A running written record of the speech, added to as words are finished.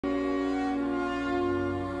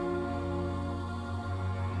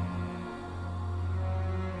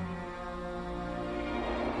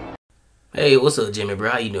Hey, what's up, Jimmy, bro?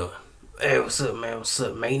 How you doing? Hey, what's up, man? What's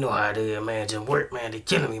up, man? You know how it is, man. Just work, man. They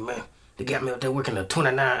killing me, man. They got me up there working a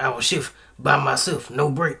 29-hour shift by myself, no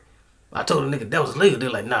break. I told the nigga that was legal. They're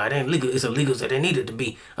like, nah, it ain't legal. It's illegal that they needed to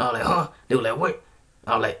be. I was like, huh? They were like, what?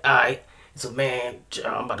 I was like, alright. So, man,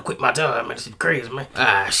 I'm about to quit my job, man. This is crazy, man.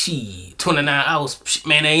 Shit. 29 hours. Shit,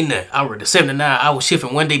 man, ain't nothing. I worked a 79-hour shift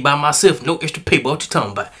in one day by myself. No extra pay, boy. What you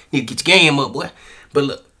talking about? Need to get your game up, boy. But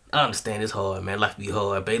look, I understand it's hard, man. Life be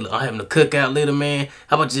hard, baby. Look, I'm having a cookout later, man.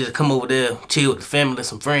 How about you just come over there, chill with the family,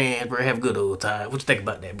 some friends, bro. Have a good old time. What you think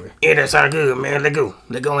about that, bro? Yeah, that sound good, man. Let's go.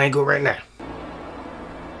 Let's go and go right now.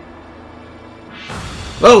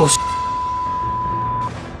 Oh,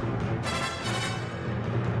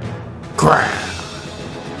 crap.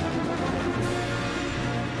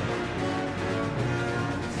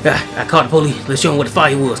 I called the police. Let's show them what the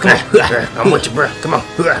fire was. Come on. I'm with you, bro. Come on.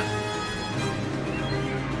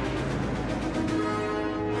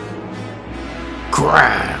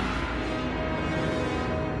 Crap.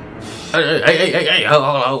 Hey,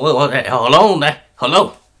 hold on now.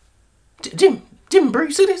 Hello? Jimmy, bro,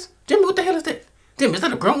 you see this? Jimmy, what the hell is that? Jimmy, is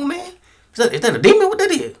that a grown man? Is that a demon? What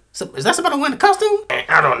that is? Is that somebody wearing a costume? Man,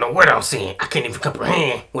 I don't know what I'm seeing. I can't even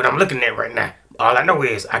comprehend what I'm looking at right now. All I know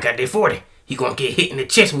is I got that 40. He gonna get hit in the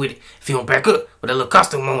chest with it if he don't back up with that little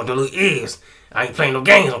costume on with the little ears. I ain't playing no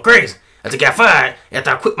games. I'm crazy. I just got fired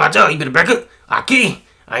after I quit my job. You better back up.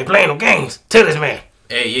 I ain't playing no games. Tell this man.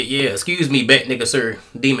 Hey, yeah, excuse me, bat nigga, sir,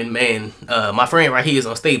 demon man. My friend right here is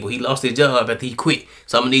unstable. He lost his job after he quit.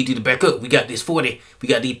 So I'm gonna need you to back up. We got this 40. We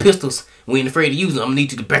got these pistols. We ain't afraid to use them. I'm gonna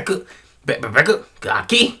need you to back up. Back up. I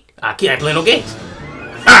ain't playing no games.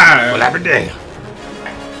 Well, happy day.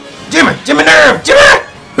 Jimmy Nerve! Jimmy!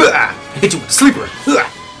 Hit you with the sleeper.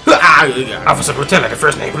 Officer Brutella, the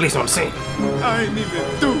first name police on the scene. I ain't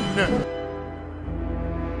even do nothing.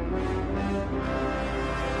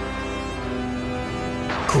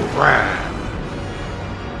 Crap.